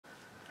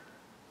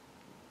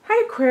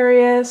Hi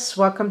Aquarius,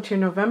 welcome to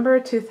November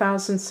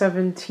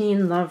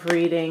 2017 love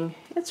reading.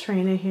 It's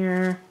Raina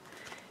here,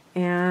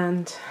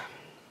 and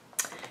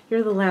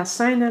you're the last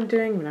sign I'm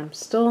doing, but I'm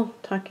still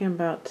talking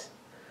about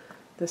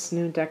this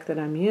new deck that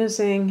I'm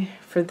using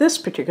for this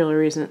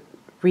particular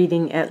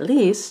reading at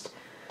least,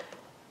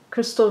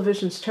 Crystal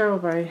Visions Tarot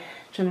by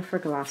Jennifer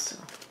Galasso.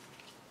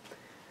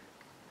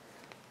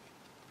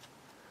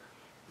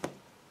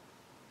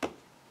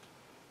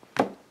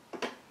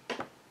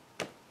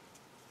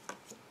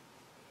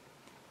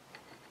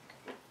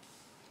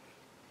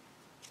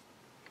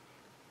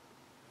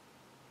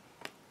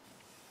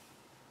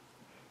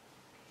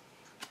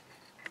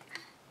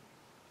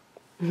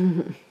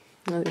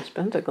 Oh, these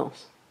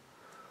pentacles.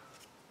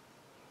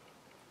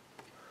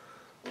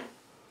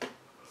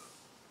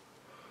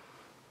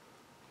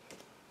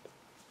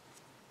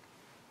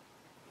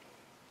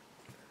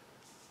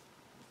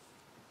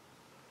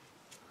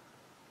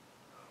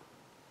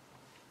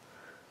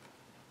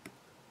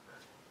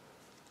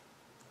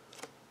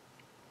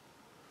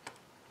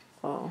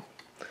 Oh,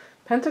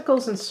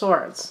 Pentacles and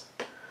Swords.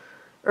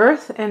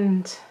 Earth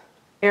and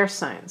air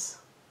signs.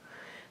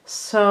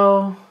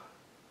 So,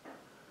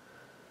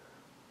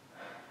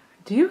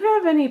 do you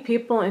have any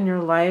people in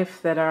your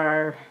life that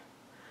are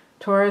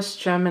Taurus,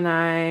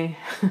 Gemini,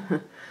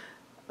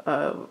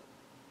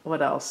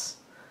 what else?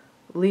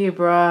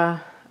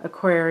 Libra,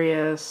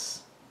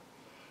 Aquarius,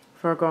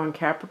 Virgo, and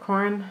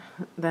Capricorn?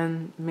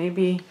 Then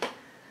maybe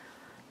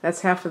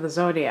that's half of the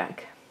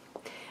zodiac.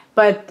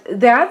 But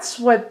that's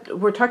what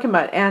we're talking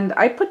about. And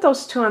I put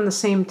those two on the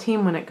same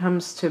team when it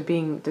comes to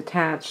being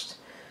detached.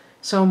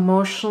 So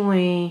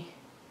emotionally,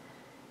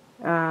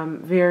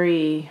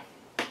 very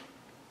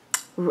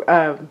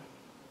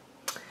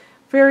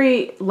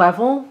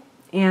level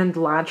and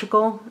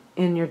logical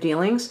in your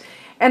dealings.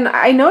 And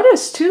I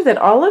noticed too that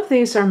all of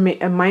these are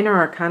minor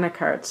arcana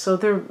cards. So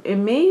it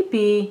may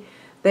be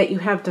that you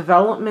have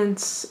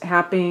developments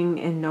happening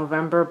in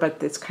November,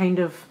 but it's kind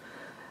of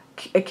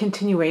a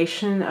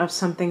continuation of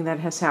something that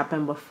has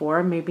happened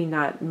before. Maybe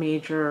not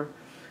major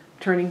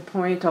turning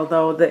point,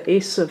 although the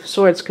Ace of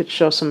Swords could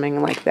show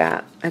something like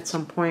that at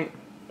some point.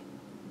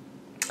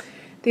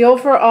 The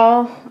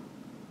overall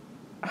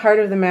heart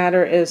of the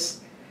matter is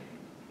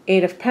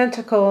Eight of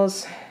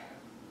Pentacles.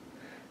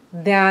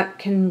 That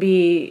can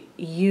be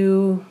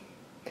you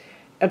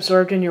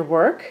absorbed in your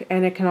work,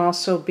 and it can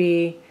also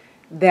be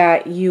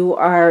that you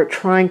are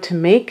trying to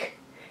make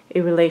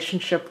a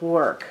relationship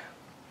work.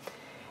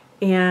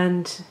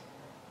 And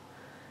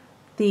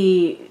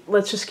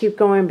let's just keep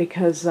going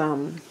because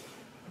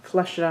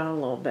flesh it out a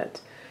little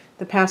bit.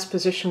 The past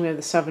position, we have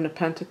the Seven of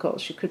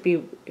Pentacles. You could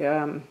be,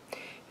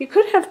 you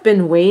could have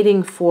been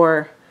waiting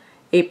for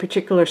a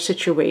particular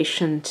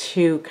situation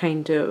to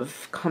kind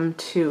of come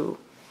to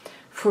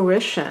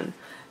fruition.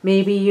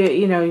 Maybe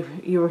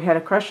you had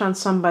a crush on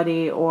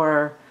somebody,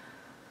 or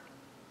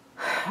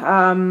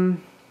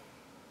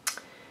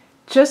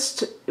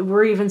just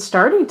were even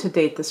starting to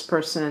date this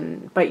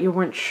person, but you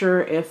weren't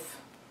sure if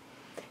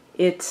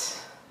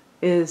it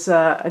is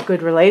a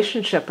good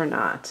relationship or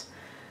not.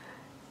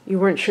 You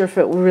weren't sure if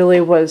it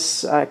really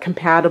was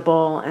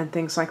compatible and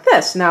things like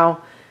this.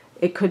 Now,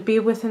 it could be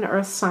with an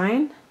earth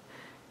sign.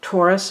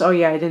 Taurus, oh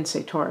yeah, I didn't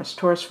say Taurus.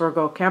 Taurus,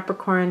 Virgo,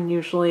 Capricorn,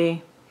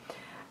 usually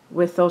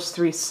with those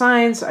three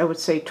signs, I would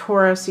say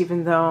Taurus,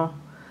 even though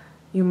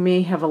you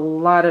may have a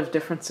lot of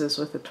differences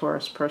with a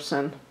Taurus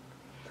person.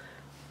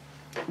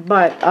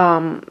 But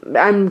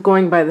I'm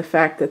going by the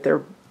fact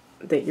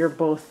that you're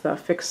both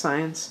fixed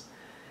signs.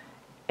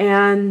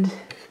 And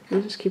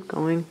we'll just keep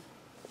going.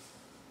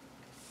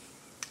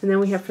 And then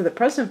we have for the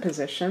present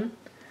position,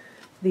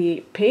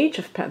 the Page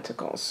of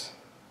Pentacles.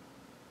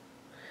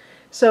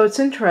 So it's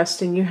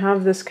interesting. You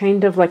have this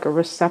kind of like a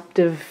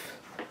receptive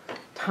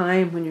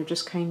time when you're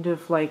just kind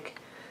of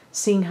like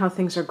seeing how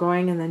things are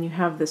going, and then you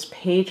have this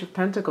Page of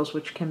Pentacles,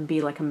 which can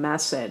be like a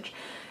message.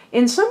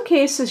 In some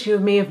cases, you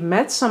may have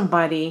met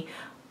somebody,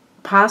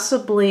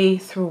 possibly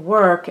through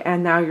work,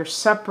 and now you're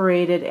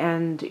separated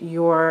and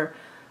you're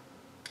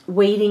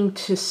waiting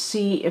to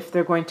see if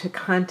they're going to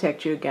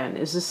contact you again.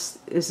 Is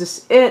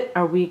this it?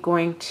 Are we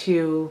going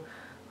to,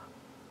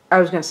 I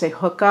was going to say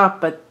hook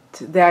up, but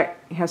that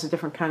has a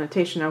different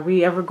connotation. Are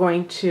we ever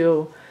going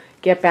to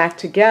get back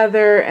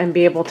together and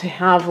be able to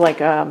have like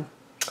a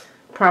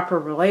proper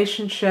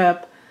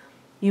relationship?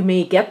 You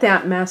may get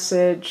that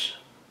message.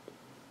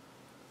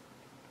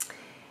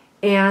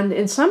 And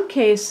in some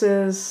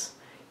cases,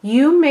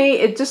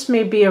 it just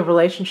may be a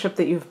relationship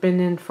that you've been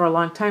in for a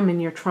long time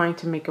and you're trying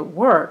to make it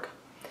work.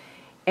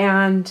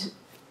 And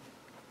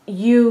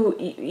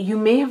you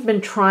may have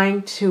been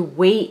trying to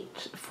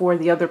wait for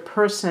the other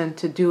person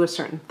to do a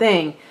certain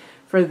thing,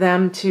 for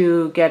them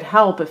to get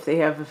help if they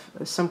have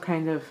some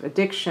kind of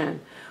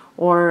addiction,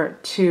 or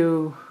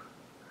to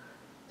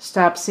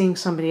stop seeing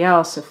somebody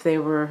else if they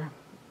were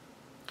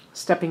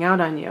stepping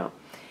out on you.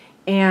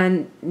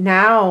 And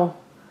now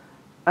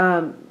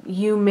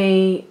you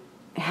may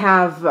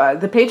have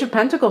the Page of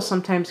Pentacles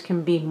sometimes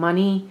can be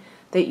money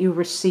that you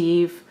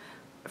receive.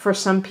 For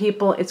some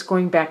people, it's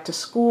going back to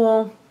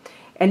school.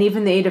 And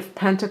even the Eight of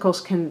Pentacles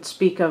can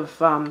speak of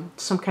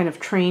some kind of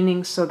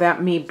training. So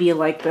that may be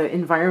like the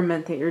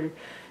environment that you're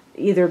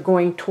either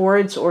going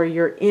towards or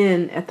you're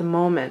in at the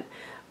moment.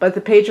 But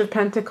the Page of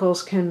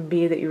Pentacles can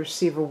be that you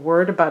receive a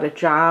word about a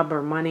job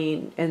or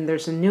money, and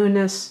there's a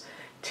newness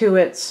to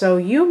it. So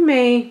you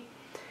may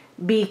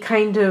be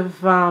kind of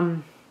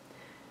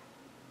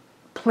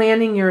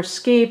planning your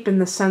escape in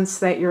the sense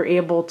that you're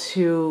able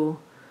to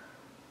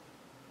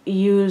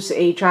use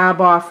a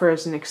job offer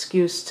as an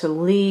excuse to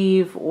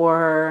leave,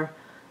 or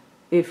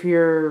if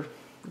you're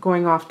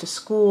going off to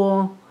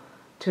school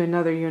to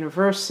another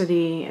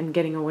university and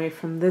getting away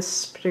from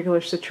this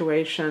particular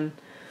situation.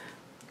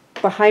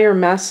 The higher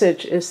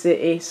message is the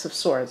Ace of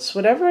Swords.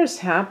 Whatever is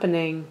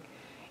happening,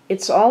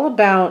 it's all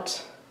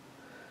about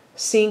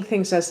seeing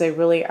things as they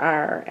really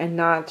are and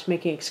not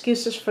making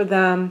excuses for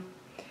them,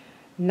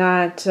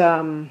 not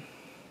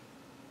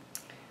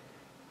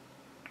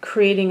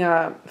creating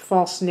a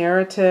false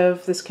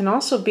narrative. This can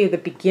also be the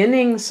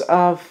beginnings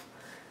of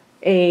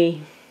a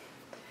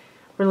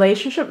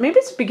relationship. Maybe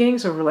it's the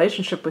beginnings of a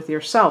relationship with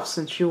yourself,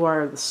 since you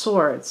are the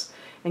swords,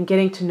 and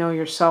getting to know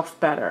yourself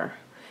better.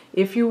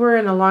 If you were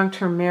in a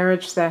long-term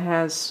marriage that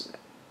has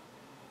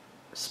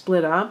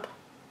split up,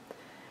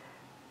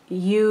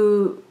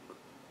 you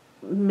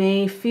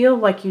may feel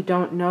like you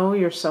don't know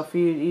yourself.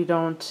 You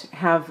don't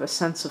have a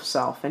sense of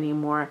self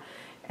anymore.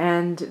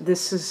 And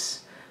this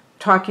is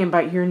talking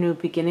about your new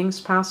beginnings,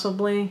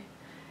 possibly,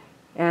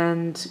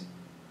 and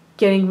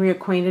getting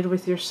reacquainted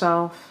with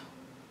yourself.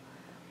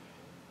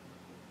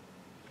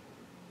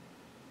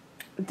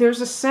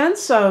 There's a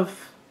sense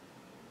of,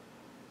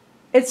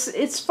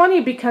 it's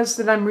funny because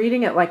that I'm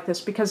reading it like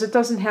this, because it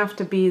doesn't have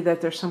to be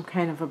that there's some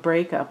kind of a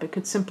breakup. It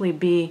could simply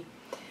be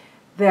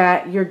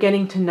that you're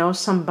getting to know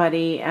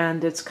somebody,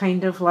 and it's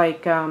kind of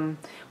like,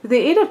 with the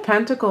Eight of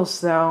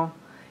Pentacles though,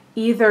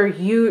 either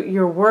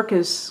your work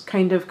is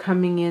kind of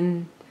coming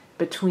in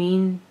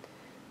between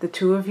the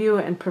two of you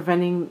and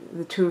preventing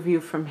the two of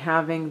you from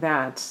having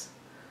that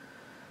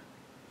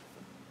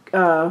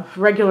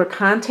regular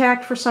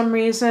contact for some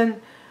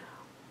reason.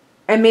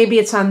 And maybe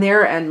it's on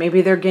their end.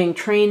 Maybe they're getting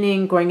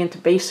training, going into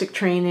basic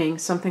training,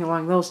 something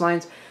along those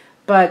lines.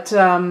 But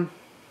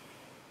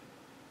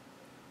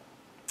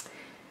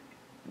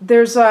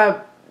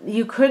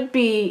you could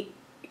be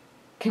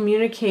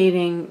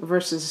communicating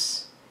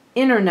versus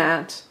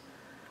internet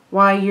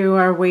while you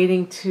are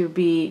waiting to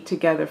be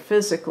together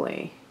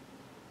physically.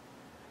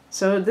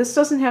 So this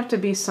doesn't have to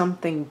be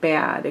something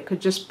bad. It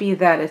could just be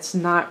that it's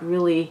not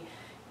really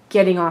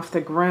getting off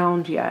the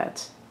ground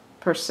yet,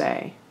 per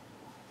se.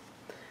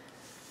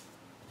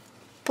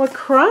 What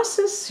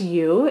crosses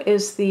you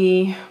is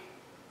the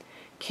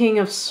King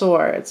of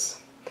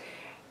Swords.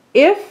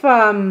 If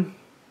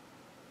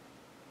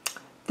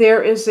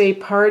there is a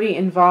party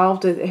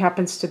involved, it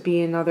happens to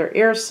be another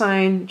air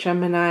sign,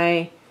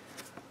 Gemini,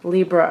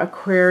 Libra,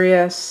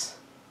 Aquarius,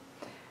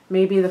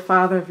 maybe the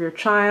father of your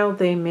child,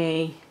 they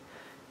may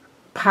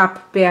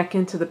pop back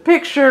into the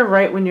picture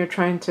right when you're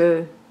trying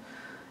to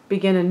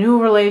begin a new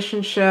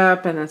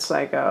relationship, and it's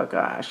like, oh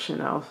gosh, you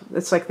know,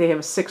 it's like they have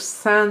a sixth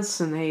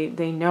sense, and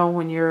they know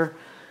when you're,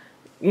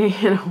 you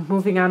know,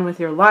 moving on with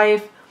your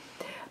life.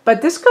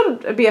 But this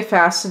could be a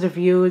facet of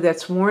you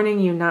that's warning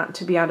you not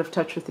to be out of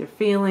touch with your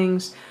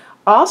feelings.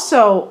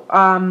 Also,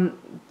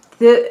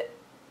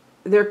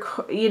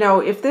 you know,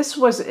 if this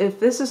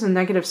is a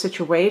negative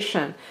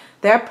situation,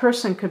 that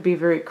person could be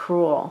very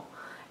cruel,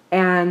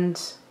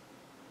 and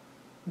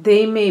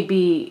they may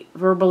be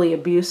verbally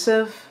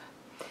abusive.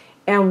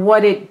 And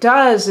what it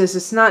does is,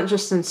 it's not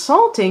just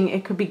insulting,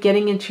 it could be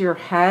getting into your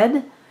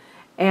head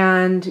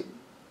and,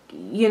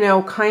 you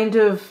know, kind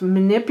of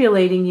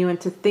manipulating you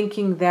into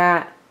thinking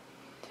that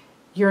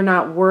you're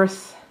not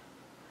worth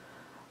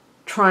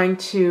trying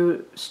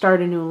to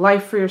start a new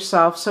life for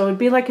yourself. So it'd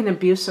be like an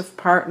abusive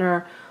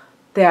partner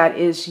that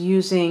is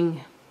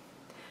using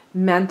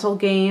mental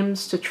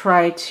games to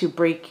try to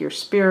break your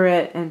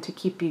spirit and to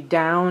keep you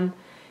down.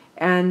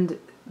 And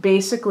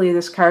basically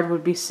this card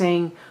would be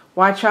saying,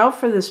 watch out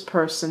for this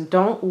person.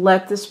 Don't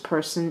let this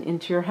person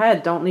into your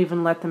head. Don't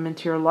even let them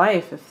into your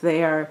life if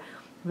they are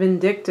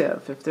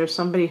vindictive. If there's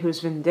somebody who's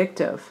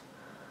vindictive,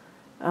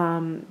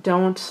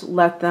 don't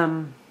let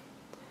them,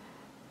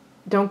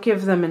 don't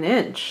give them an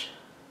inch.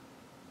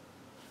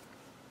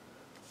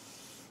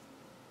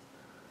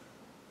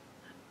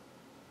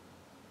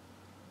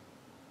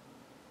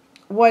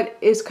 What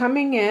is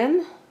coming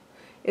in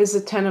is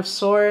the Ten of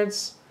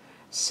Swords.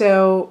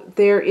 So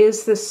there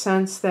is this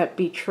sense that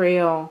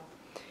betrayal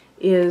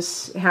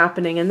is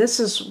happening. And this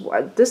is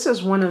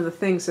one of the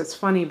things that's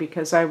funny,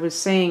 because I was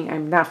saying,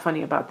 I'm not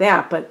funny about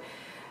that, but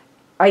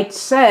I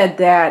said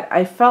that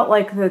I felt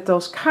like that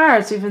those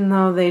cards, even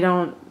though they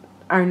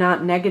are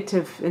not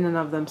negative in and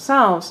of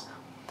themselves,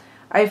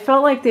 I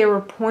felt like they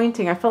were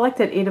pointing, I felt like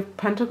that Eight of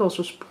Pentacles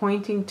was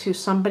pointing to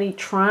somebody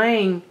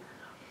trying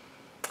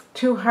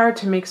too hard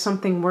to make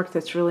something work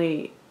that's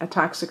really a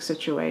toxic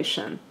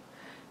situation.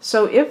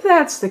 So if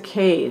that's the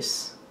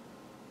case,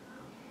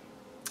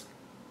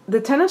 the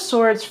Ten of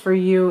Swords for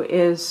you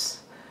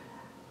is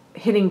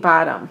hitting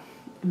bottom.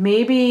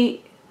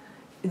 Maybe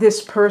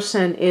this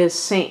person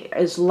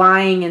is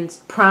lying and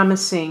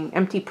promising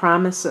empty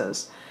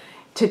promises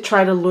to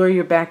try to lure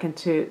you back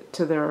into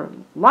their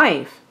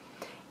life.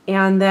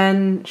 And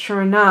then,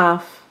 sure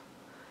enough,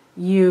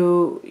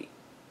 you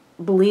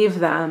believe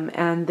them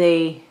and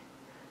they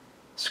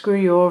screw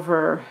you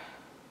over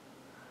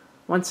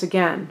once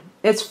again.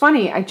 It's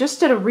funny, I just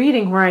did a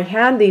reading where I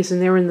had these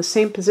and they were in the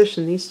same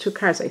position, these two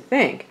cards, I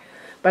think.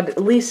 But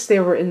at least they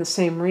were in the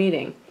same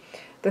reading.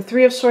 The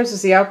Three of Swords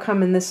is the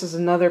outcome, and this is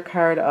another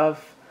card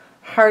of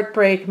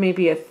heartbreak,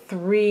 maybe a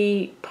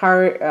three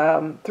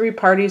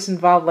parties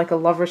involved, like a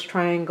lover's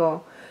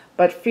triangle,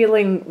 but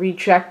feeling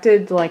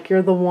rejected, like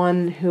you're the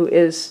one who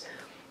is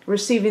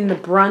receiving the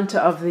brunt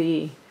of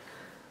the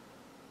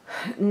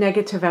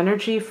negative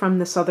energy from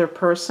this other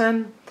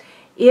person.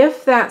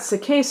 If that's the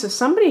case, if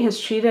somebody has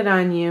cheated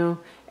on you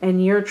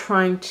and you're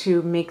trying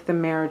to make the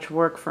marriage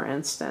work, for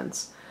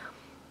instance,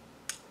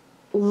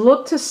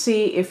 look to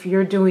see if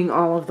you're doing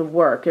all of the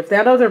work. If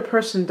that other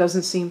person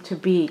doesn't seem to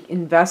be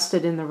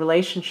invested in the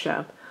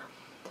relationship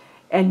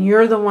and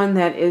you're the one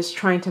that is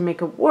trying to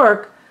make it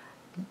work,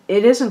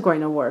 it isn't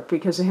going to work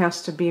because it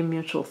has to be a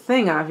mutual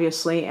thing,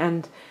 obviously,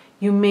 and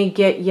you may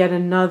get yet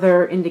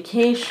another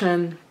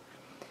indication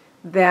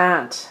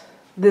that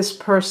this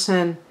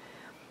person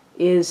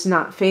is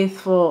not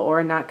faithful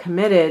or not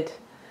committed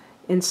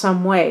in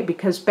some way.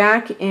 Because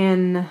back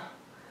in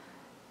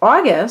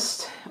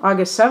August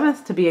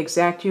 7th to be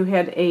exact, you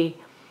had a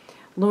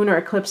lunar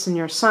eclipse in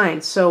your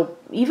sign. So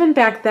even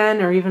back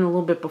then, or even a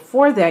little bit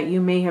before that, you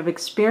may have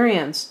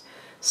experienced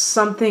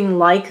something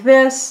like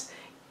this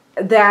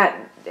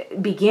that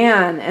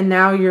began, and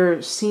now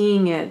you're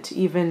seeing it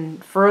even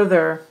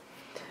further,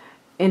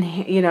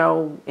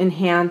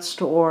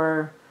 enhanced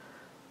or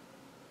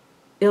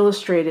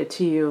illustrated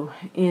to you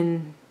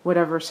in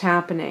whatever's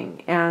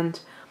happening. And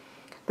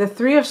the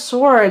Three of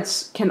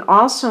Swords can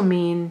also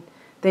mean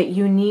that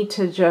you need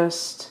to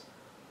just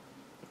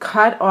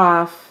cut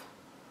off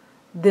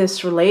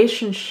this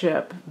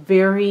relationship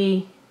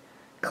very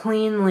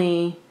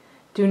cleanly.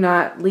 Do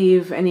not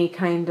leave any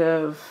kind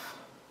of,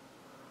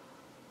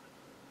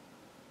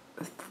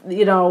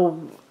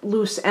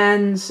 loose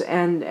ends,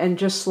 and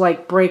just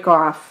like break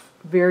off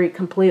very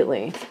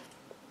completely.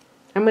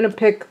 I'm going to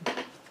pick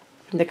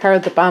the card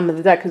at the bottom of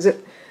the deck because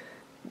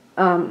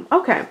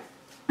okay.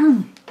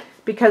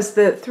 Because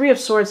the Three of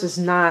Swords is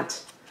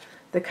not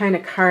the kind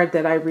of card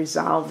that I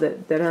resolve,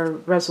 that are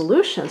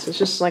resolutions. It's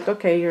just like,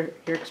 okay, you're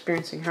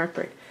experiencing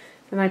heartbreak.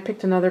 And I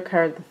picked another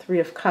card, the Three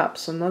of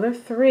Cups. Another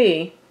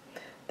three,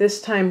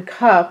 this time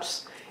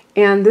cups.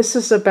 And this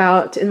is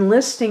about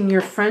enlisting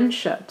your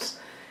friendships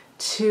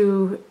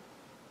to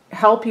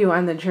help you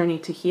on the journey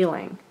to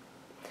healing.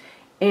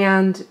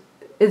 And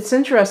it's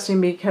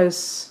interesting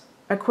because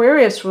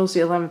Aquarius rules the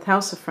 11th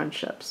house of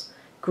friendships,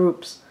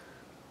 groups.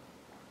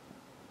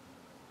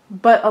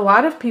 But a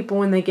lot of people,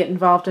 when they get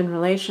involved in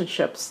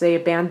relationships, they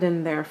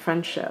abandon their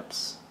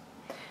friendships,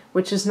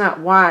 which is not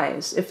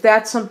wise. If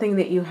that's something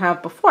that you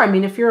have before, I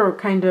mean, if you're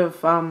kind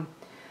of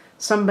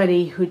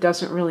somebody who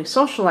doesn't really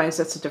socialize,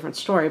 that's a different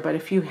story. But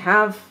if you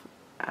have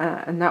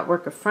a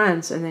network of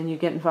friends and then you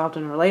get involved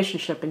in a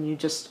relationship and you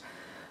just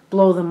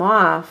blow them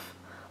off,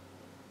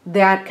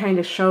 that kind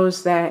of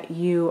shows that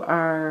you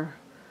are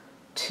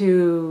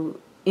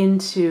too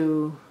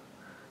into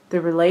the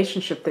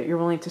relationship, that you're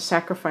willing to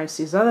sacrifice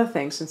these other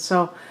things. And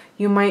so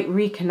you might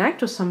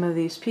reconnect with some of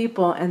these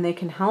people and they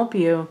can help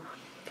you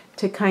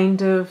to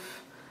kind of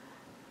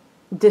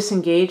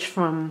disengage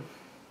from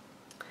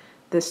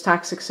this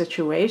toxic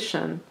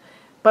situation,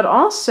 but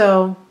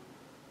also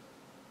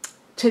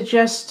to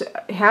just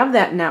have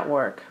that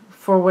network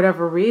for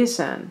whatever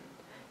reason.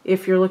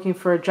 If you're looking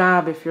for a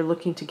job, if you're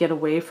looking to get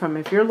away from,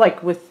 if you're like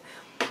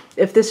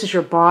if this is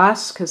your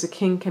boss, because a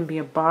king can be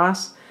a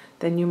boss,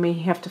 then you may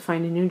have to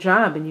find a new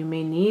job and you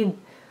may need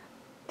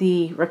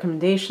the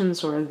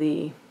recommendations or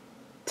the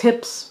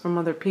tips from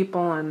other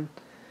people on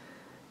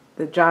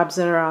the jobs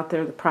that are out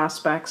there, the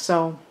prospects.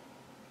 So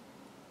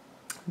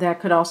that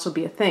could also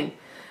be a thing.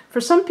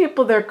 For some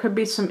people, there could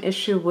be some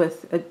issue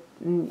with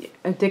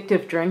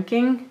addictive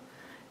drinking,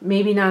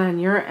 maybe not on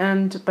your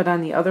end, but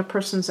on the other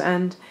person's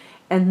end.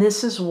 And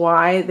this is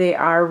why they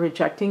are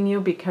rejecting you,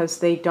 because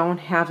they don't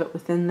have it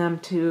within them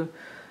to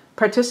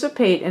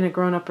participate in a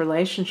grown-up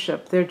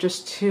relationship. They're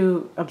just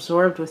too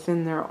absorbed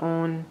within their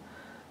own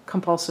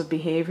compulsive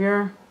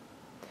behavior.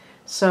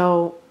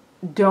 So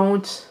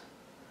don't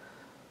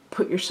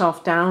put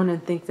yourself down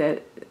and think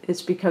that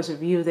it's because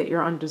of you that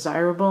you're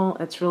undesirable.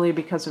 It's really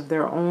because of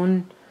their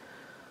own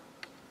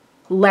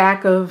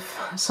lack of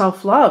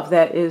self-love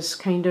that is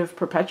kind of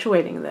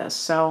perpetuating this.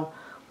 So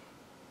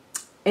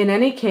in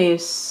any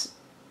case,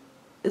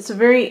 it's a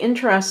very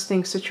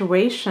interesting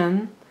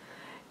situation.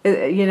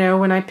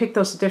 When I picked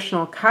those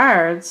additional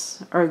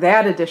cards, or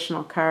that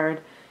additional card,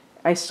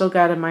 I still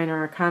got a minor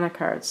arcana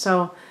card.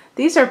 So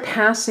these are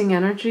passing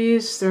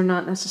energies. They're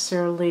not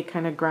necessarily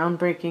kind of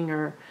groundbreaking,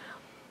 or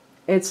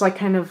it's like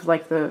kind of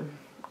like the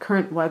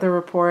current weather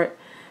report.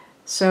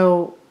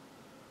 So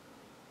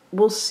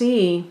we'll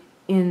see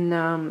in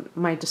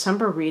my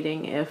December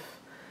reading if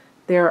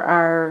there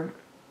are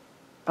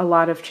a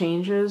lot of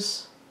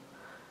changes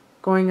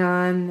going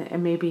on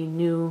and maybe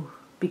new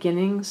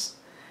beginnings.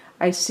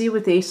 I see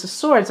with the Ace of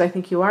Swords, I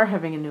think you are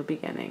having a new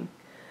beginning.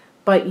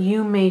 But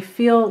you may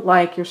feel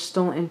like you're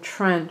still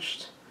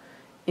entrenched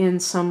in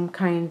some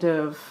kind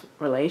of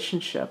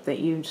relationship that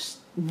you just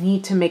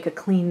need to make a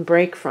clean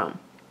break from.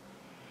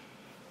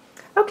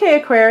 Okay,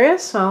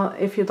 Aquarius, well,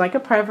 if you'd like a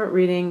private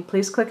reading,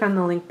 please click on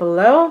the link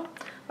below.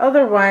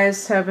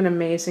 Otherwise, have an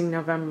amazing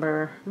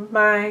November.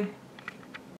 Bye.